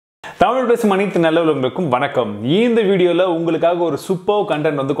தமிழ் பேசும் அனைத்து நல்லவர்களுக்கும் வணக்கம். இந்த வீடியோல உங்களுக்காக ஒரு சூப்பர்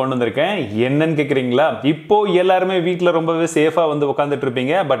கண்டென்ட் வந்து கொண்டு வந்திருக்கேன். என்னன்னு கேக்குறீங்களா? இப்போ எல்லாருமே வீட்ல ரொம்பவே சேஃபா வந்து உட்கார்ந்துட்டு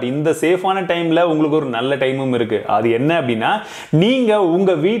இருப்பீங்க. பட் இந்த சேஃபான டைம்ல உங்களுக்கு ஒரு நல்ல டைமும் இருக்கு. அது என்ன அப்படின்னா, நீங்க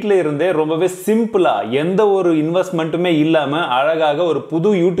உங்க வீட்ல இருந்தே ரொம்பவே சிம்பிளா எந்த ஒரு இன்வெஸ்ட்மெண்ட்டுமே இல்லாம அழகாக ஒரு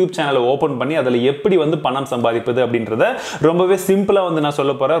புது யூடியூப் சேனலை ஓபன் பண்ணி அதுல எப்படி வந்து பணம் சம்பாதிப்பது அப்படின்றத ரொம்பவே சிம்பிளா வந்து நான்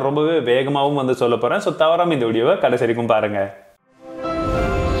சொல்ல போறேன். ரொம்பவே வேகமாவும் வந்து சொல்ல போறேன். ஸோ தவறாம இந்த வீடியோவை கடைசி வரைக்கும் பாருங்க.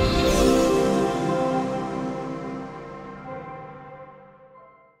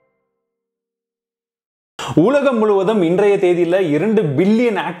 உலகம் முழுவதும் இன்றைய தேதியில 2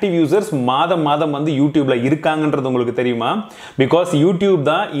 பில்லியன் ஆக்டிவ் யூசர்ஸ் மாதம் வந்து யூடியூப்ல இருக்காங்கன்றது உங்களுக்கு தெரியுமா? பிகாஸ் யூடியூப்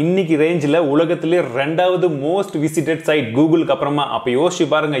தான் இன்னைக்கு ரேஞ்சில் உலகத்திலே 2வது மோஸ்ட் விசிட்டட் சைட் கூகுளுக்கு அப்புறமா. அப்ப யோசிச்சு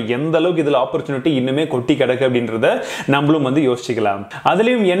பாருங்க எந்த அளவுக்கு இதுல ஆப்பர்ச்சுனிட்டி இன்னுமே கொட்டி கிடக்கு அப்படின்றத நம்மளும் வந்து யோசிச்சுக்கலாம்.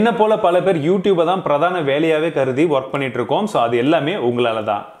 அதுலயும் என்ன போல பல பேர் யூடியூபை தான் பிரதான வேலையாவே கருதி ஒர்க் பண்ணிட்டு இருக்கோம். ஸோ அது எல்லாமே உங்களால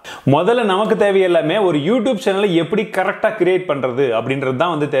தான். முதல்ல நமக்கு தேவை எல்லாமே ஒரு யூடியூப் சேனலை எப்படி கரெக்டா கிரியேட் பண்றது அப்படின்றது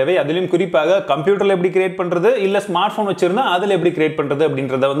தான் வந்து தேவை. அதுலயும் குறிப்பாக கம்ப்யூட்டர்ல எப்படி கிரியேட் பண்றது, இல்ல ஸ்மார்ட் போன் வச்சிருந்தா அதுல எப்படி கிரியேட் பண்றது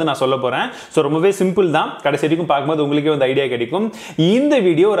அப்படின்றத வந்து நான் சொல்ல போறேன். சோ ரொம்பவே சிம்பிள் தான். கடைசி வரைக்கும் பார்க்கும்போது உங்களுக்கே வந்து ஐடியா கிடைக்கும். இந்த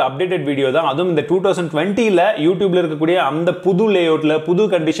வீடியோ ஒரு அப்டேட்டட் வீடியோ தான். அதுவும் இந்த 2020ல யூடியூப்ல இருக்கக்கூடிய அந்த புது லேஅவுட்ல புது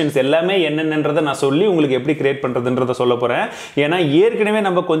கண்டிஷன்ஸ் எல்லாமே என்னென்னன்றதை நான் சொல்லி உங்களுக்கு எப்படி கிரியேட் பண்றதுன்றத சொல்ல போறேன். ஏன்னா ஏற்கனவே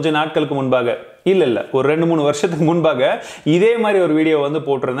நம்ம கொஞ்ச நாட்களுக்கு முன்பாக இல்ல ஒரு 2-3 வருஷத்துக்கு முன்பாக இதே மாதிரி ஒரு வீடியோ வந்து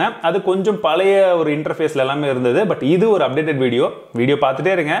போட்டிருந்தேன். அது கொஞ்சம் பழைய ஒரு இன்டர்ஃபேஸ்ல எல்லாமே இருந்தது. பட் இது ஒரு அப்டேட்டட் வீடியோ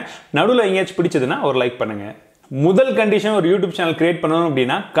பார்த்துட்டே இருங்க. நடுவில் எங்கேயாச்சும் பிடிச்சதுன்னா ஒரு லைக் பண்ணுங்க. முதல் கண்டிஷன் ஒரு யூடியூப் சேனல் கிரியேட் பண்ணணும்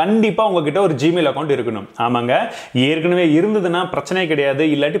அப்படின்னா கண்டிப்பா உங்ககிட்ட ஒரு ஜிமெயில் அக்கௌண்ட் இருக்கணும். ஆமாங்க, ஏற்கனவே இருந்ததுன்னா பிரச்சனை கிடையாது.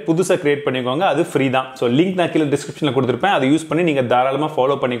 இல்லாட்டி புதுசா கிரியேட் பண்ணிக்கோங்க. அது ஃப்ரீ தான். ஸோ லிங்க் நான் கீழே டிஸ்கிரிப்ஷன்ல கொடுத்துருப்பேன். அதை யூஸ் பண்ணி நீங்க தாராளமா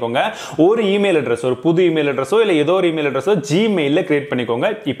ஃபாலோ பண்ணிக்கோங்க. ஒரு இமெயில் அட்ரஸ், ஒரு புது இமெயில் அட்ரஸோ இல்லை ஏதோ ஒரு இமெயில் அட்ரஸோ ஜிமெயில கிரியேட் பண்ணிக்கோங்க.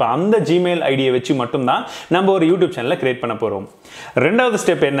 இப்போ அந்த ஜிமெயில் ஐடியை வச்சு மட்டும்தான் நம்ம ஒரு யூடியூப் சேனலை கிரியேட் பண்ண போறோம். ரெண்டாவது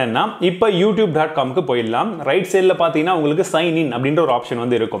ஸ்டெப் என்னன்னா, இப்போ youtube.comக்கு போயிடலாம். ரைட் சைடில் பார்த்தீங்கன்னா உங்களுக்கு சைன் இன் அப்படின்ற ஒரு ஆப்ஷன்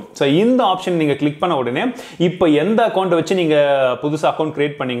வந்து இருக்கும். ஸோ இந்த ஆப்ஷன் நீங்க கிளிக் பண்ண உடனே இப்போ எந்த அக்கௌண்ட் வச்சு நீங்க புதுசா அக்கௌண்ட்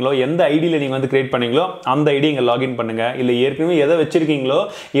கிரியேட் பண்ணீங்களோ, எந்த ஐடியில நீங்க வந்து கிரியேட் பண்ணீங்களோ அந்த ஐடி இங்க லாகின் பண்ணுங்க. இல்ல ஏற்கனவே எதை வச்சிருக்கீங்களோ,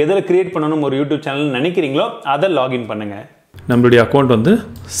 எதில் கிரியேட் பண்ணணும் ஒரு யூடியூப் சேனல் நினைக்கிறீங்களோ அதை லாகின் பண்ணுங்க. நம்மளுடைய அக்கௌண்ட் வந்து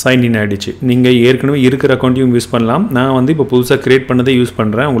சைன்இன் ஆகிடுச்சு. நீங்கள் ஏற்கனவே இருக்கிற அக்கௌண்ட்டையும் யூஸ் பண்ணலாம். நான் வந்து இப்போ புதுசாக க்ரியேட் பண்ணதை யூஸ்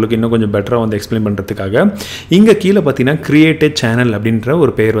பண்ணுறேன். உங்களுக்கு இன்னும் கொஞ்சம் பெட்டராக வந்து எக்ஸ்பிளைன் பண்ணுறதுக்காக. இங்கே கீழே பார்த்தீங்கன்னா கிரியேட்டட் சேனல் அப்படின்ற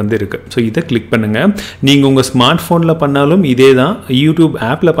ஒரு பெயர் வந்து இருக்குது. ஸோ இதை கிளிக் பண்ணுங்கள். நீங்கள் உங்கள் ஸ்மார்ட் ஃபோனில் பண்ணாலும் இதே தான். யூடியூப்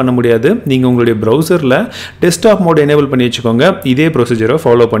ஆப்பில் பண்ண முடியாது. நீங்கள் உங்களுடைய ப்ரௌசரில் டெஸ்க்டாப் மோட் எனேபிள் பண்ணி வச்சுக்கோங்க. இதே ப்ரொசீஜரை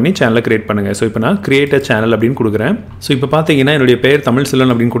ஃபாலோ பண்ணி சேனலை கிரியேட் பண்ணுங்கள். ஸோ இப்போ நான் கிரியேட்டட் சேனல் அப்படின்னு கொடுக்குறேன். ஸோ இப்போ பார்த்தீங்கன்னா என்னுடைய பேர் தமிழ்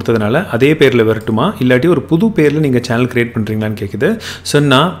செல்வன் அப்படின்னு கொடுத்ததுனால அதே பேரில் வரட்டுமா, இல்லாட்டி ஒரு புது பேரில் நீங்கள் சேனல் கிரியேட் பண்ணுறீங்களான்னு கேட்குது. ஸோ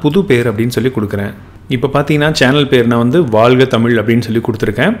நான் புது பேர் அப்படின்னு சொல்லி கொடுக்குறேன். இப்போ பார்த்தீங்கன்னா சேனல் பேர் நான் வந்து வாழ்க தமிழ் அப்படின்னு சொல்லி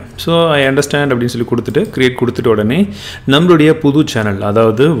கொடுத்துருக்கேன். ஸோ ஐ அண்டர்ஸ்டாண்ட் அப்படின்னு சொல்லி கொடுத்துட்டு கிரியேட் கொடுத்துட்டு உடனே நம்மளுடைய புது சேனல்,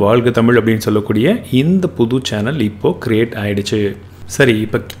 அதாவது வாழ்க தமிழ் அப்படின்னு சொல்லக்கூடிய இந்த புது சேனல் இப்போது கிரியேட் ஆகிடுச்சு. சரி,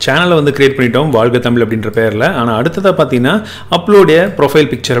 இப்போ சேனலை வந்து கிரியேட் பண்ணிட்டோம் வாழ்க தமிழ் அப்படின்ற பேரில். ஆனால் அடுத்ததாக பார்த்தீங்கன்னா அப்லோடைய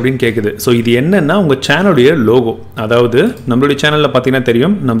ப்ரொஃபைல் பிக்சர் அப்படின்னு கேட்குது. ஸோ இது என்னென்னா உங்கள் சேனலுடைய லோகோ. அதாவது நம்மளுடைய சேனலில் பார்த்தீங்கன்னா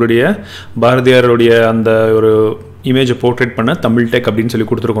தெரியும், நம்மளுடைய பாரதியாருடைய அந்த ஒரு இமேஜை போர்ட்ரேட் பண்ண தமிழ் டெக் அப்படின்னு சொல்லி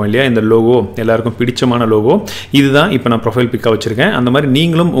கொடுத்துருக்கோம் இல்லையா? இந்த லோகோ எல்லாருக்கும் பிடிச்சமான லோகோ. இதுதான் இப்போ நான் ப்ரொஃபைல் பிக்காக வச்சுருக்கேன். அந்த மாதிரி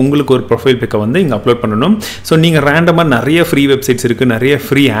நீங்களும் உங்களுக்கு ஒரு ப்ரொஃபைல் பிக்கை வந்து இங்கே அப்லோட் பண்ணணும். ஸோ நீங்கள் ரேண்டமாக நிறைய ஃப்ரீ வெப்சைட்ஸ் இருக்குது, நிறைய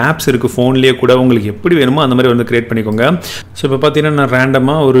ஃப்ரீ ஆப்ஸ் இருக்குது ஃபோன்லேயே கூட. உங்களுக்கு எப்படி வேணுமோ அந்த மாதிரி வந்து கிரியேட் பண்ணிக்கோங்க. ஸோ இப்போ பார்த்தீங்கன்னா நான்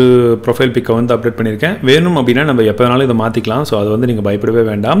ரேண்டமாக ஒரு ப்ரொஃபைல் பிக்கை வந்து அப்டேட் பண்ணியிருக்கேன். வேணும் அப்படின்னா நம்ம எப்போ வேணாலும் இதை மாற்றிக்கலாம். ஸோ அது வந்து நீங்கள் பயப்படவே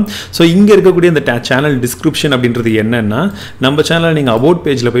வேண்டாம். ஸோ இங்கே இருக்கக்கூடிய இந்த சேனல் டிஸ்கிரிப்ஷன் அப்படின்றது என்னென்னா, நம்ம சேனலில் நீங்கள் அபவுட்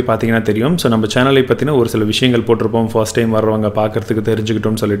பேஜில் போய் பார்த்தீங்கன்னா தெரியும். ஸோ நம்ம சேனலை பற்றின ஒரு சில விஷயங்கள் போட்டிருப்போம். ஃபர்ஸ்ட் டைம் வர்றவங்க பார்க்கறதுக்கு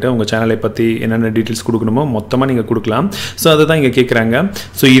தெரிஞ்சுக்கிட்டோம்னு சொல்லிட்டு உங்கள் சேனலை பற்றி என்னென்ன டீட்டெயில்ஸ் கொடுக்கணுமோ மொத்தமாக நீங்கள் கொடுக்கலாம். ஸோ அதை தான் இங்கே கேட்குறாங்க.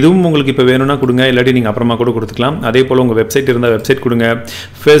 ஸோ இதுவும் உங்களுக்கு இப்போ வேணும்னா கொடுங்க, இல்லாட்டி நீங்கள் அப்புறமா கூட கொடுத்துக்கலாம். அதே போல் உங்கள் வெப்சைட் இருந்தால் வெப்சைட் கொடுங்க.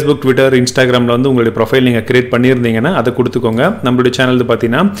 ஃபேஸ்புக், ட்விட்டர், இன்ஸ்டாகிராமில் வந்து உங்களுடைய ப்ரொஃபைல் நீங்கள் கிரியேட் பண்ணியிருந்தீங்கன்னா அதை கொடுத்துக்கோங்க. நம்மளுடைய சேனல்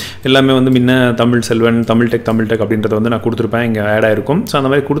பார்த்தீங்கன்னா எல்லாமே வந்து முன்ன தமிழ் செல்வன், தமிழ் டெக் அப்படின்றத வந்து நான் கொடுத்துருப்பேன். இங்கே ஆட் ஆயிருக்கும். ஸோ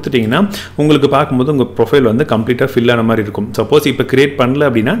அந்த மாதிரி கொடுத்துட்டிங்கன்னா உங்களுக்கு பார்க்கும்போது உங்கள் ப்ரொஃபைல் வந்து கம்ப்ளீட்டாக ஃபில் ஆன மாதிரி இருக்கும். சப்போஸ் இப்போ கிரியேட் பண்ணல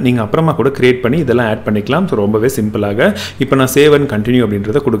அப்படின்னா நீங்கள் அப்புறமா கூட கிரியேட் பண்ணி இதெல்லாம் ஆட் பண்ணிக்கலாம். ஸோ ரொம்பவே சிம்பிளாக இப்போ நான் சேவ் அண்ட் கண்டினியூ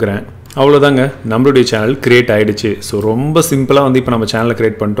அப்படின்றத கொடுக்குறேன். அவ்வளோதாங்க, நம்மளுடைய சேனல் கிரியேட் ஆகிடுச்சு. ஸோ ரொம்ப சிம்பிளாக வந்து இப்போ நம்ம சேனலை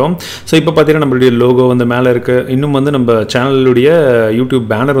கிரியேட் பண்ணிட்டோம். ஸோ இப்போ பார்த்தீங்கன்னா நம்மளுடைய லோகோ வந்து மேலே இருக்குது. இன்னும் வந்து நம்ம சேனலுடைய யூடியூப்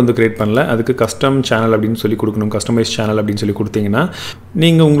பேனர் வந்து கிரியேட் பண்ணல. அதுக்கு கஸ்டம் சேனல் அப்படின்னு சொல்லி கொடுக்கணும். கஸ்டமைஸ் சேனல் அப்படின்னு சொல்லி கொடுத்தீங்கன்னா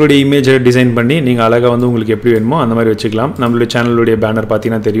நீங்கள் உங்களுடைய இமேஜை டிசைன் பண்ணி நீங்கள் அழகாக வந்து உங்களுக்கு எப்படி வேணுமோ அந்த மாதிரி வச்சுக்கலாம். நம்மளுடைய சேனலுடைய பேனர்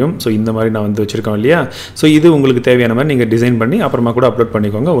பார்த்தீங்கன்னா தெரியும். ஸோ இந்த மாதிரி நான் வந்து வச்சுருக்கோம் இல்லையா? ஸோ இது உங்களுக்கு தேவையான மாதிரி நீங்கள் டிசைன் பண்ணி அப்புறமா கூட அப்லோட்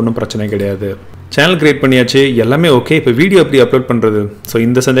பண்ணிக்கோங்க. ஒன்றும் பிரச்சனை கிடையாது. சேனல் கிரியேட் பண்ணியாச்சு, எல்லாமே ஓகே. இப்போ வீடியோ எப்படி அப்லோட் பண்ணுறது? ஸோ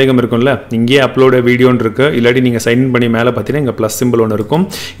இந்த சந்தேகம் இருக்கும்ல. இங்கேயே அப்லோட வீடியோன்னு இருக்குது. இல்லாட்டி நீங்கள் சைன்இன் பண்ணி மேலே பார்த்தீங்கன்னா இங்கே ப்ளஸ் சிம்பிள் ஒன்று இருக்கும்.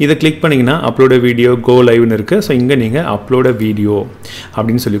 இதை கிளிக் பண்ணிங்கன்னா அப்லோட வீடியோ கோ லைவ்னு இருக்குது. ஸோ இங்கே நீங்கள் அப்லோட வீடியோ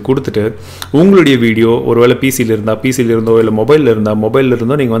அப்படின்னு சொல்லி கொடுத்துட்டு உங்களுடைய வீடியோ ஒருவேளை பிசியில் இருந்தோ இல்லை மொபைலில்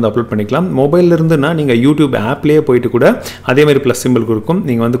இருந்தோ நீங்கள் வந்து அப்லோட் பண்ணிக்கலாம். மொபைலில் இருந்துன்னா நீங்கள் யூடியூப் ஆப்லேயே போயிட்டு கூட அதேமாதிரி ப்ளஸ் சிம்பிள் இருக்கும்,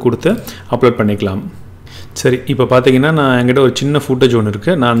 நீங்கள் வந்து கொடுத்து அப்லோட் பண்ணிக்கலாம். சரி, இப்போ பார்த்தீங்கன்னா நான் என்கிட்ட ஒரு சின்ன ஃபுட்டேஜ் ஒன்று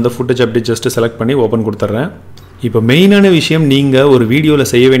இருக்குது. நான் அந்த ஃபுட்டேஜ் அப்படியே ஜஸ்ட்டு செலக்ட் பண்ணி ஓப்பன் கொடுத்துட்றேன். இப்போ மெயினான விஷயம் நீங்கள் ஒரு வீடியோவில்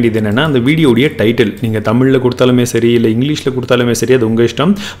செய்ய வேண்டியது என்னென்னா, அந்த வீடியோடைய டைட்டில் நீங்கள் தமிழில் கொடுத்தாலுமே சரி இல்லை இங்கிலீஷில் கொடுத்தாலுமே சரி, அது உங்கள்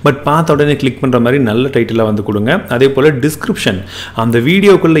இஷ்டம். பட் பார்த்த உடனே கிளிக் பண்ணுற மாதிரி நல்ல டைட்டிலாக வந்து கொடுங்க. அதே போல் டிஸ்கிரிப்ஷன், அந்த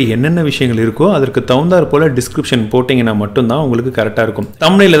வீடியோக்குள்ளே என்னென்ன விஷயங்கள் இருக்கோ அதற்கு தகுந்தாற் போல் டிஸ்கிரிப்ஷன் போட்டிங்கன்னா மட்டும்தான் உங்களுக்கு கரெக்டாக இருக்கும்.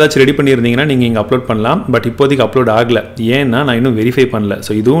 தமிழில் ஏதாச்சும் ரெடி பண்ணியிருந்தீங்கன்னா நீங்கள் இங்கே அப்லோட் பண்ணலாம். பட் இப்போதைக்கு அப்லோட் ஆகலை, ஏன்னா நான் இன்னும் வெரிஃபை பண்ணல.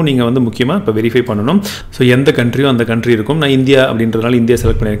 ஸோ இதுவும் நீங்கள் வந்து முக்கியமாக இப்போ வெரிஃபை பண்ணணும். ஸோ எந்த கண்ட்ரியோ அந்த கண்ட்ரி இருக்கும். நான் இந்தியா அப்படின்றதுனால இந்தியா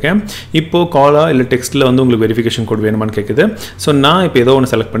செலக்ட் பண்ணியிருக்கேன். இப்போது காலா இல்லை டெக்ஸ்ட்டில் வந்து உங்களுக்கு வெரிஃபிகேஷன் கோட் வேணுமான்னு கேட்குது. ஸோ நான் இப்போ ஏதோ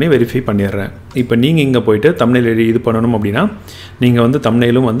ஒன்று செலக்ட் பண்ணி வெரிஃபை பண்ணிடுறேன். இப்போ நீங்கள் இங்கே போயிட்டு தம்ப்நெயில் இது பண்ணணும் அப்படின்னா நீங்கள் வந்து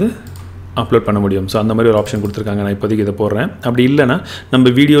தம்ப்நெயிலும் வந்து அப்லோட் பண்ண முடியும். ஸோ அந்த மாதிரி ஒரு ஆப்ஷன் கொடுத்துருக்காங்க. நான் இப்போதைக்கு இதை போடுறேன். அப்படி இல்லைனா நம்ம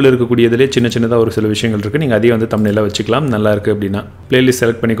வீடியோவில் இருக்கக்கூடியதிலே சின்னதாக ஒரு சில விஷயங்கள் இருக்குது, நீங்கள் அதையும் வந்து தம்ப்நெயிலாக வச்சுக்கலாம். நல்லா இருக்குது அப்படின்னா பிளேலிஸ்ட்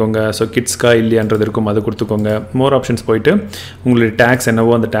செலக்ட் பண்ணிக்கோங்க. ஸோ கிட்ஸ்க்கா இல்லையான்றது இருக்கும், அதை கொடுத்துக்கோங்க. மோர் ஆப்ஷன்ஸ் போயிட்டு உங்களுடைய டேக்ஸ்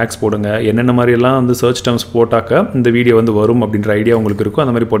என்னவோ அந்த டேக்ஸ் போடுங்க. என்னென்ன மாதிரியெல்லாம் வந்து சர்ச் டேர்ம்ஸ் போட்டாக்க இந்த வீடியோ வந்து வரும் அப்படின்ற ஐடியா உங்களுக்கு இருக்கும்,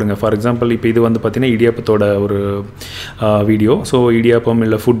 அந்த மாதிரி போடுங்க. ஃபார் எக்ஸாம்பிள் இப்போ இது வந்து பார்த்தீங்கன்னா இடியாப்பத்தோட ஒரு வீடியோ. ஸோ இடியாப்பம்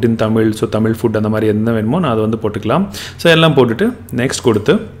இல்லை ஃபுட் இன் தமிழ், ஸோ தமிழ் ஃபுட் அந்த மாதிரி என்ன வேணுமோ நான் அதை வந்து போட்டுக்கலாம். ஸோ எல்லாம் போட்டுட்டு நெக்ஸ்ட்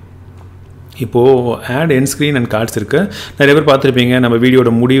கொடுத்து இப்போது add end screen and cards இருக்குது. நிறைய பேர் பார்த்துருப்பீங்க, நம்ம வீடியோட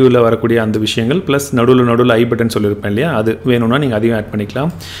முடிவில் வரக்கூடிய அந்த விஷயங்கள் ப்ளஸ் நடுவில் ஐ பட்டன் சொல்லியிருப்பேன் இல்லையா, அது வேணும்னா நீங்கள் அதையும் ஆட்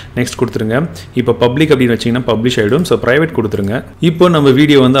பண்ணிக்கலாம். நெக்ஸ்ட் கொடுத்துருங்க. இப்போ பப்ளிக் அப்படின்னு வச்சிங்கன்னா பப்ளிஷ் ஆகிடும். ஸோ ப்ரைவேட் கொடுத்துருங்க. இப்போ நம்ம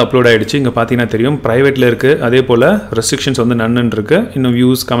வீடியோ வந்து அப்லோட் ஆகிடுச்சு. இங்கே பார்த்தீங்கன்னா தெரியும் ப்ரைவேட்டில் இருக்குது. அதே போல் ரெஸ்ட்ரிக்ஷன்ஸ் வந்து நன்னு இருக்குது. இன்னும்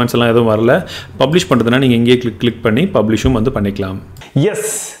வியூஸ் கமெண்ட்ஸ் எல்லாம் எதுவும் வரல. பப்ளிஷ் பண்ணுறதுனா நீங்கள் இங்கேயே கிளிக் பண்ணி பப்ளிஷும் வந்து பண்ணிக்கலாம்.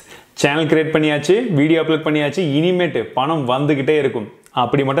 எஸ், சேனல் கிரியேட் பண்ணியாச்சு, வீடியோ அப்லோட் பண்ணியாச்சு. இனிமேட்டு பணம் வந்துக்கிட்டே இருக்கும்.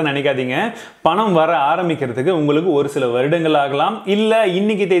 அப்படி மட்டும் நினைக்காதீங்க. பணம் வர ஆரம்பிக்கிறதுக்கு உங்களுக்கு ஒரு சில வருடங்கள் ஆகலாம், இல்லை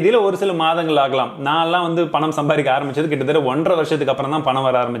இன்னைக்கு தேதியில் ஒரு சில மாதங்கள் ஆகலாம். நான்லாம் வந்து பணம் சம்பாதிக்க ஆரம்பிச்சது கிட்டத்தட்ட 1.5 வருஷத்துக்கு அப்புறம் தான் பணம்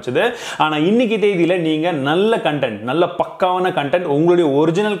வர ஆரம்பிச்சது. ஆனால் இன்னைக்கு தேதியில் நீங்கள் நல்ல கண்டென்ட், நல்ல பக்காவான கண்டென்ட், உங்களுடைய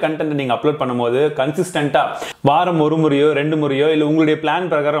ஒரிஜினல் கண்டென்ட் நீங்கள் அப்லோட் பண்ணும்போது கன்சிஸ்டண்ட்டாக வாரம் 1 முறையோ 2 முறையோ இல்லை உங்களுடைய பிளான்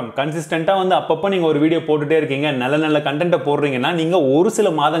பிரகாரம் கன்சிஸ்டண்ட்டாக வந்து அப்பப்போ நீங்கள் ஒரு வீடியோ போட்டுகிட்டே இருக்கீங்க, நல்ல கண்டென்ட்டை போடுறீங்கன்னா நீங்கள் ஒரு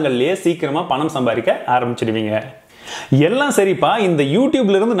சில மாதங்கள்லேயே சீக்கிரமாக பணம் சம்பாதிக்க ஆரம்பிச்சிடுவீங்க. எல்லாம் சரிப்பா, இந்த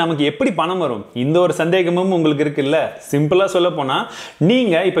யூடியூப்ல இருந்து நமக்கு எப்படி பணம் வரும்? இந்த ஒரு சந்தேகமும் உங்களுக்கு இருக்குல்ல. சிம்பிளா சொல்ல போனா,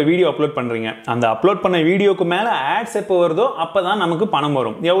 நீங்க இப்ப வீடியோ அப்லோட் பண்றீங்க. அந்த அப்லோட் பண்ண வீடியோக்கு மேல ஆட்ஸ் எப்போ வருதோ அப்பதான் நமக்கு பணம்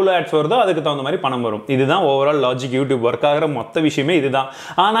வரும். எவ்வளவு ஆட்ஸ் வருதோ அதுக்கு தகுந்த மாதிரி பணம் வரும். இதுதான் ஓவரால் லாஜிக். யூடியூப் ஒர்க் ஆகிற மொத்த விஷயமே இதுதான்.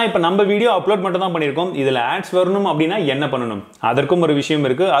 ஆனா இப்ப நம்ம வீடியோ அப்லோட் மட்டும் தான் பண்ணியிருக்கோம். இதுல ஆட்ஸ் வரணும் அப்படின்னா என்ன பண்ணணும்? அதற்கும் ஒரு விஷயம்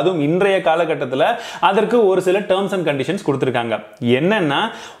இருக்கு. அதுவும் இன்றைய காலகட்டத்தில் அதற்கு ஒரு சில டேர்ம்ஸ் அண்ட் கண்டிஷன்ஸ் கொடுத்திருக்காங்க. என்னன்னா,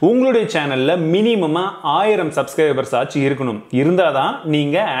 உங்களுடைய சேனல்ல மினிமமா 1000 சப்ஸ்கிரைபர்ஸ் ஆச்சு இருக்கணும். இருந்தாதான்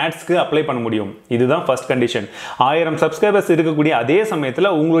நீங்க ஆட்ஸ்க்கு அப்ளை பண்ண முடியும். இதுதான் ஃபர்ஸ்ட் கண்டிஷன். 1000 சப்ஸ்கிரைபர்ஸ் இருக்கக்கூடிய அதே சமயத்தில்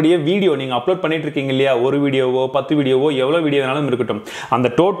உங்களுடைய வீடியோ நீங்க அப்லோட் பண்ணிட்டு இருக்கீங்க இல்லையா, ஒரு வீடியோவோ 10 வீடியோவோ எவ்வளவு வீடியோனாலும் இருக்கட்டும், அந்த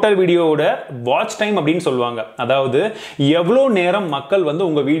டோட்டல் வீடியோவோட வாட்ச் டைம் அப்படின்னு சொல்லுவாங்க. அதாவது எவ்வளவு நேரம் மக்கள் வந்து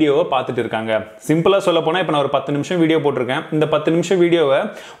உங்க வீடியோவை பார்த்துட்டு இருக்காங்க. சிம்பிளா சொல்ல போனா, இப்ப நான் ஒரு 10 நிமிஷம் வீடியோ போட்டிருக்கேன். இந்த 10 நிமிஷம் வீடியோவை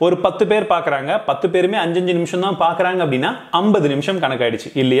ஒரு 10 பேர் பார்க்கறாங்க. 10 பேருமே 5 நிமிஷம் தான் பார்க்கறாங்க அப்படின்னா 50 நிமிஷம்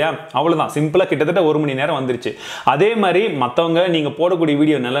கணக்காயிடுச்சு இல்லையா? அவ்வளவுதான். சிம்பிளா கிட்டத்தட்ட 1 மணி நேரம் வந்துருச்சு. அதே மாதிரி மற்றவங்க நீங்க போடக்கூடிய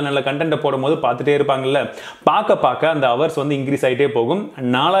வீடியோ நல்ல கண்டென்ட் போடும்போது பார்த்துட்டே இருப்பாங்கல்ல, பார்க்க அந்த அவர்ஸ் வந்து இன்க்ரீஸ் ஆகிட்டே போகும்.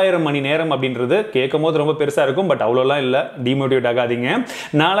 4000 மணி நேரம் அப்படின்றது கேட்கும் போது ரொம்ப பெருசா இருக்கும். பட் அவ்வளோலாம் இல்லை, டிமோட்டிவேட் ஆகாதீங்க.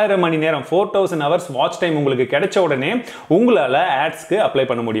 4000 மணி நேரம் 4000 ஹவர்ஸ் வாட்ச் டைம் உங்களுக்கு கிடைச்ச உடனே உங்களால ஆட்ஸ்க்கு அப்ளை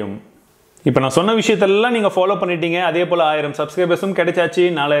பண்ண முடியும். இப்போ நான் சொன்ன விஷயத்தெல்லாம் நீங்கள் ஃபாலோ பண்ணிட்டீங்க. அதே போல் 1000 சப்ஸ்கிரைபர்ஸும் கிடைச்சாச்சு,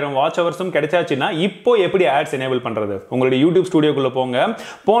 4000 வாட்ச் ஹவர்ஸும் கிடைச்சாச்சுன்னா இப்போ எப்படி ஆட்ஸ் எனேபிள் பண்ணுறது? உங்களுடைய யூடியூப் ஸ்டுடியோக்குள்ளே போங்க.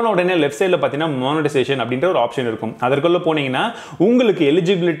 போன உடனே லெஃப்ட் சைடில் பார்த்தீங்கன்னா மானிட்டைசேஷன் அப்படின்ற ஒரு ஆப்ஷன் இருக்கும். அதற்குள்ளே போனீங்கன்னா உங்களுக்கு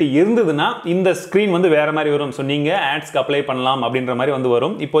எலிஜிபிலிட்டி இருந்ததுன்னா இந்த ஸ்க்ரீன் வந்து வேறு மாதிரி வரும். ஸோ நீங்கள் ஆட்ஸ்க்கு அப்ளை பண்ணலாம் அப்படின்ற மாதிரி வந்து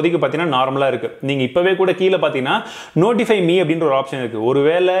வரும். இப்போதைக்கு பார்த்தீங்கன்னா நார்மலாக இருக்குது. நீங்கள் இப்போவே கூட கீழே பார்த்தீங்கன்னா நோட்டிஃபை மீ அப்படின்ற ஒரு ஆப்ஷன் இருக்குது.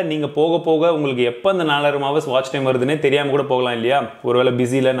 ஒருவேளை நீங்கள் போக உங்களுக்கு எப்போ அந்த 4000 ஹவர்ஸ் வாட்ச் டைம் வருதுன்னே தெரியாமல் கூட போகலாம் இல்லையா? ஒருவேளை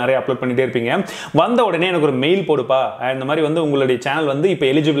பிஸியில் நிறைய அப்லோட் பண்ணிட்டே வந்த உடனே எனக்கு ஒரு மெயில் போடுப்பா, இந்த மாதிரி வந்து உங்களுடைய சேனல் வந்து இப்போ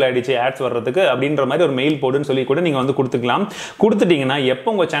எலிஜிபிள் ஆயிடுச்சு ஆட்ஸ் வர்றதுக்கு அப்படின்ற மாதிரி ஒரு மெயில் போடுன்னு சொல்லி கூட நீங்க வந்து கொடுத்துக்கலாம். கொடுத்துட்டீங்கன்னா எப்போ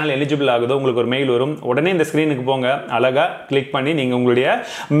உங்க சேனல் எலிஜிபிள் ஆகுதோ உங்களுக்கு ஒரு மெயில் வரும். உடனே இந்த ஸ்கிரீனுக்கு போங்க, அழகா கிளிக் பண்ணி நீங்க உங்களுடைய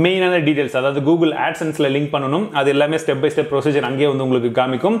மெயினான டீடைல்ஸ், அதாவது கூகுள் ஆட்சன்ஸ்ல லிங்க் பண்ணணும். அது எல்லாமே ஸ்டெப் பை ஸ்டெப் ப்ரொசீஜர் அங்கேயே வந்து உங்களுக்கு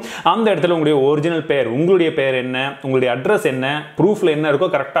காமிக்கும். அந்த இடத்துல உங்களுடைய ஒரிஜினல் பேர், உங்களுடைய பேர் என்ன, உங்களுடைய அட்ரஸ் என்ன, ப்ரூஃப்ல என்ன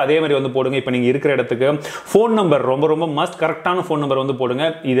இருக்கோ கரெக்டாக அதே மாதிரி வந்து போடுங்க. இப்போ நீங்க இருக்கிற இடத்துக்கு ஃபோன் நம்பர் ரொம்ப மஸ்ட், கரெக்டான ஃபோன் நம்பர் வந்து போடுங்க.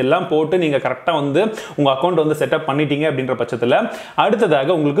 இதெல்லாம் போட்டு நீங்க கரெக்டா வந்து உங்க அக்கவுண்ட் வந்து செட்டப் பண்ணிட்டீங்க அப்படின்ற பட்சத்துல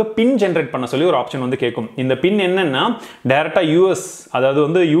அடுத்ததாக உங்களுக்கு பின் ஜெனரேட் பண்ண சொல்லி ஒரு ஆப்ஷன் வந்து கேட்கும். இந்த பின் என்னன்னா டைரக்டா யூஎஸ், அதாவது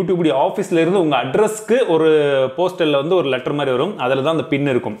வந்து யூடியூப் ஆஃபீஸ்ல இருந்து உங்க அட்ரஸ்க்கு ஒரு போஸ்டல்ல வந்து ஒரு லெட்டர் மாதிரி வரும். அதுல தான் அந்த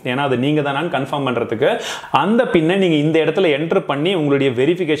பின் இருக்கும். ஏன்னா அது நீங்க தானான்னு கன்ஃபார்ம் பண்றதுக்கு அந்த பின்னை நீங்க இந்த இடத்துல என்டர் பண்ணி உங்களுடைய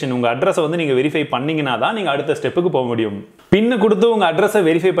வெரிஃபிகேஷன், உங்க அட்ரஸை வந்து நீங்க வெரிஃபை பண்ணீங்கன்னா தான் நீங்க அடுத்த ஸ்டெப்புக்கு போக முடியும். பின்னை கொடுத்து உங்க அட்ரஸை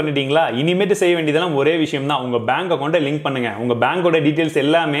வெரிஃபை பண்ணிட்டீங்களா, இனிமேட்டு செய்ய வேண்டியதெல்லாம் ஒரே விஷயம் தான். உங்க பேங்க் அக்கௌண்ட்டை லிங்க் பண்ணுங்க. உங்க பேங்கோட டீடைல்ஸ்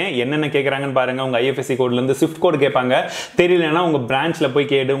எல்லாமே என்னென்ன கேட்கறாங்கன்னு பாருங்க. உங்க ஐஎஃப்எஸ்சி கோட்ல இருந்து ஸ்விஃப்ட் கோட் கேட்பாங்க. தெரியலன்னா உங்க பிரான்ச்ல போய்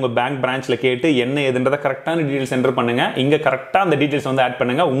கேட்டு, உங்க பேங்க் பிரான்ச்ல கேட்டு என்ன ஏதுன்றத கரெக்டான டீடைல்ஸ் என்டர் பண்ணுங்க. இங்க கரெக்டா அந்த டீடைல்ஸ் வந்து ஆட்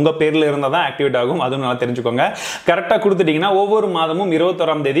பண்ணுங்க. உங்க பேர்ல இருந்தா தான் ஆக்டிவேட் ஆகும். அதுவும் நல்லா தெரிஞ்சுக்கோங்க. கரெக்டா கொடுத்துட்டீங்கன்னா ஒவ்வொரு மாதமும்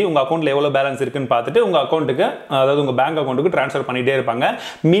 21ஆம் தேதி உங்க அக்கௌண்ட்ல எவ்வளவு பேலன்ஸ் இருக்குன்னு பார்த்துட்டு உங்க அக்கௌண்ட்டுக்கு, அதாவது உங்க பேங்க் அக்கௌண்ட்டுக்கு ட்ரான்ஸ்ஃபர் பண்ணிட்டே இருப்பாங்க.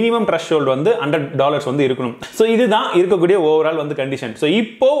 மினிமம் த்ரெஷ்ஹோல்ட் வந்து $100 வந்து இருக்கணும். சோ இதுதான் இருக்கக்கூடிய ஓவரால் வந்து கண்டிஷன். சோ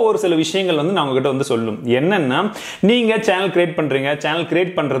இப்போ ஒரு சில விஷயங்கள் வந்து நான் உங்ககிட்ட வந்து சொல்லணும். என்னன்னா, நீங்க சேனல் கிரியேட் பண்றீங்க. சேனல்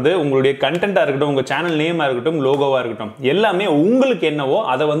கிரியேட் பண்றது உங்களுடைய கண்டென்ட்டா இருக்கட்டும், உங்க சேனல் நேமா இருக்கட்டும், லோகோவா இருக்கட்டும், எல்லாமே உங்களுக்கு என்னவோ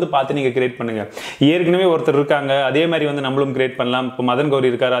அதை வந்து பார்த்து நீங்க கிரியேட் பண்ணுங்க. ஏற்கனவே ஒருத்தர் இருக்காங்க, அதே மாதிரி வந்து நம்மளும் கிரியேட் பண்ணலாம். இப்போ மதன் கௌரி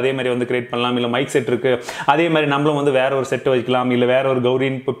இருக்காரு, அதே மாதிரி வந்து கிரியேட் பண்ணலாம். இல்ல மைக் செட் இருக்கு, அதே மாதிரி நம்மளும் வந்து வேற ஒரு செட் வைக்கலாம். இல்ல வேற ஒரு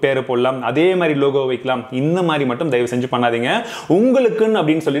கௌரின் பேரை போடலாம், அதே மாதிரி லோகோ வைக்கலாம். இந்த மாதிரி மட்டும் தயவு செஞ்சு பண்ணாதீங்க. உங்களுக்குன்னு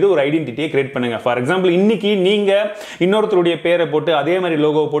அப்படின்னு சொல்லிட்டு ஒரு ஐடென்டிட்டியை கிரியேட் பண்ணுங்க. ஃபார் எக்ஸாம்பிள், இன்னைக்கு நீங்க இன்னொருத்தருடைய பேரை போட்டு அதே மாதிரி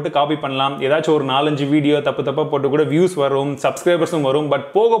லோகோ போட்டு காப்பி பண்ணலாம். ஏதாச்சும் ஒரு 4-5 வீடியோ தப்பா போட்டு கூட வியூஸ் வரும், சப்ஸ்கிரைபர்ஸும் வரும். பட்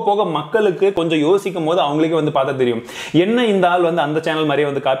போக போக மக்களுக்கு கொஞ்சம் யோசிக்கும் போது அவங்களுக்கே வந்து பார்த்தா தெரியும், என்ன இந்த ஆள் வந்து அந்த சேனல் மாதிரியே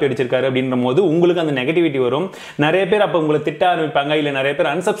வந்து காப்பி அடிச்சிருக்காரு அப்படின்ற போது உங்களுக்கு அந்த நெகட்டிவிட்டி வரும். நிறைய பேர் அப்ப உங்களை திட்ட ஆரம்பிப்பாங்க, இல்ல நிறைய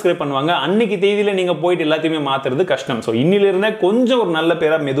பேர் அன்சப்ஸ்கிரைப் பண்ணுவாங்க. அன்னைக்கு தேதியில நீங்க போயிட்டு எல்லாத்தையுமே மாத்துறது கஷ்டம். ஸோ இன்னில இருந்தே கொஞ்சம் ஒரு நல்ல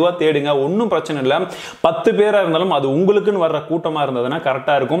பேரா மெதுவா தேடுங்க. ஒன்றும் பிரச்சனை இல்லை. 10 பேரா இருந்தாலும் அது உங்களுக்குன்னு வர்ற கூட்டமா இருந்ததுன்னா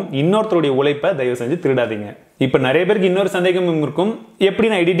கரெக்டா இருக்கும். இன்னொருத்தருடைய உழைப்பை தயவு செஞ்சு திருடாதீங்க. இப்ப நிறைய பேருக்கு இன்னொரு சந்தேகமும் இருக்கும், எப்படி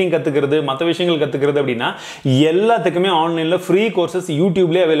நான் எடிட்டிங் கத்துக்கிறது, மற்ற விஷயங்கள் கத்துக்கிறது அப்படின்னா, எல்லாத்துக்குமே ஆன்லைன்ல ஃப்ரீ கோர்சஸ்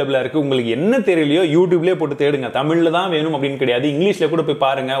யூடியூப்லேயே அவைலபிளா இருக்கு. உங்களுக்கு என்ன தெரியலையோ யூடியூப்லேயே போட்டு தேடுங்க. தமிழ்ல தான் வேணும் அப்படின்னு கிடையாது, இங்கிலீஷ்ல கூட போய்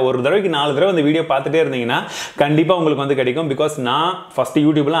பாருங்க. ஒரு தடவைக்கு 4 தடவை அந்த வீடியோ பார்த்துட்டே இருந்தீங்கன்னா கண்டிப்பா உங்களுக்கு வந்து கிடைக்கும். பிகாஸ் நான் ஃபர்ஸ்ட்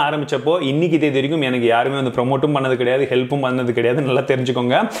யூடியூப்லாம் ஆரம்பிச்சப்போ இன்னைக்கு தேதி வரைக்கும் எனக்கு யாருமே வந்து ப்ரொமோட்டும் பண்ணது கிடையாது, ஹெல்ப்பும் பண்ணது கிடையாது. நல்லா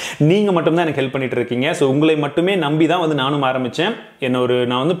தெரிஞ்சுக்கோங்க. நீங்க மட்டும் தான் எனக்கு ஹெல்ப் பண்ணிட்டு இருக்கீங்க. ஸோ உங்களை மட்டுமே நம்பி தான் வந்து நானும் ஆரம்பிச்சேன்.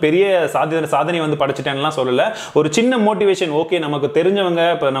 நான் வந்து பெரிய சாதனை வந்து படைச்சிட்டேன்லாம் சொல்லல. ஒரு சின்ன மோட்டிவேஷன், ஓகே நமக்கு தெரிஞ்சவங்க,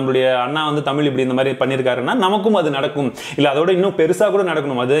 இப்போ நம்மளுடைய அண்ணா வந்து தமிழ் இப்படி இந்த மாதிரி பண்ணியிருக்காருன்னா நமக்கும் அது நடக்கும், இல்லை அதோட இன்னும் பெருசாக கூட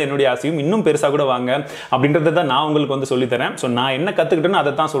நடக்கணும், அது என்னுடைய ஆசையும், இன்னும் பெருசாக கூட வாங்க அப்படின்றத தான் நான் உங்களுக்கு வந்து சொல்லித்தரேன். ஸோ நான் என்ன கற்றுக்கிட்டேன்னு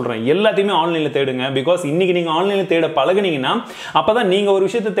அதை தான் சொல்கிறேன். எல்லாத்தையுமே ஆன்லைனில் தேடுங்க. பிகாஸ் இன்னைக்கு நீங்கள் ஆன்லைனில் தேட பழகுனீங்கன்னா அப்போ தான் நீங்கள் ஒரு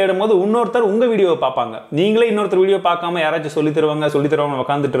விஷயத்தை தேடும் போது இன்னொருத்தர் உங்கள் வீடியோவை பார்ப்பாங்க. நீங்களே இன்னொருத்தர் வீடியோ பார்க்காம யாராச்சும் சொல்லி தருவாங்க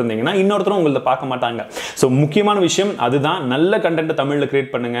உட்காந்துட்டு இருந்தீங்கன்னா இன்னொருத்தரும் உங்களை பார்க்க மாட்டாங்க. ஸோ முக்கியமான விஷயம் அதுதான். நல்ல கண்டென்ட் தமிழில்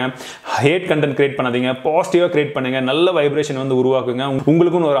கிரியேட் பண்ணுங்க. ஹேட் கண்டென்ட் கிரியேட் பண்ணாதீங்க. பாசிட்டிவாக கிரியேட் பண்ணுங்க. நல்ல வைப்ரேஷன் வந்து உருவாக்குங்க.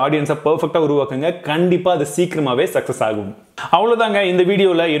 உங்களுக்கும் ஒரு ஆடியன்ஸை பெர்ஃபெக்ட்டா உருவாக்குங்க. கண்டிப்பா அது சீக்கிரமாவே சக்சஸ் ஆகும். அவ்வளவுதாங்க இந்த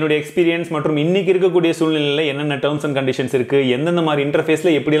வீடியோல என்னோட எக்ஸ்பீரியன்ஸ் மற்றும் இன்னைக்கு இருக்கக்கூடிய சூழ்நிலையில என்னென்ன டர்ம்ஸ் அண்ட் கண்டிஷன்ஸ் இருக்கு, எந்தெந்த மாதிரி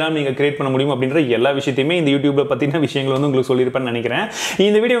இன்டர்ஃபேஸ்ல எப்படிலாம் நீங்க கிரியேட் பண்ண முடியும் அப்படின்ற எல்லா விஷயத்தையுமே இந்த யூடியூப்ல பத்தின விஷயங்கள் வந்து உங்களுக்கு சொல்லியிருப்பேன்னு நினைக்கிறேன்.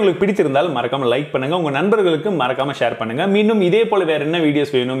 இந்த வீடியோ உங்களுக்கு பிடித்திருந்தால் மறக்காம லைக் பண்ணுங்க, உங்க நண்பர்களுக்கு மறக்காம ஷேர் பண்ணுங்க. மீண்டும் இதே போல வேற என்ன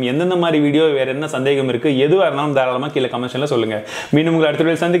வீடியோஸ் வேணும், எந்தெந்த மாதிரி வீடியோ, வேற என்ன சந்தேகம் இருக்கு, எதுவாக இருந்தாலும் தாராளமா கீழே கமெண்ட்ஸ்ல சொல்லுங்க. மீண்டும் உங்களை அடுத்த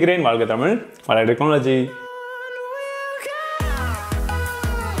வீடியோவில் சந்திக்கிறேன். வாழ்க தமிழ், வளர டெக்னாலஜி.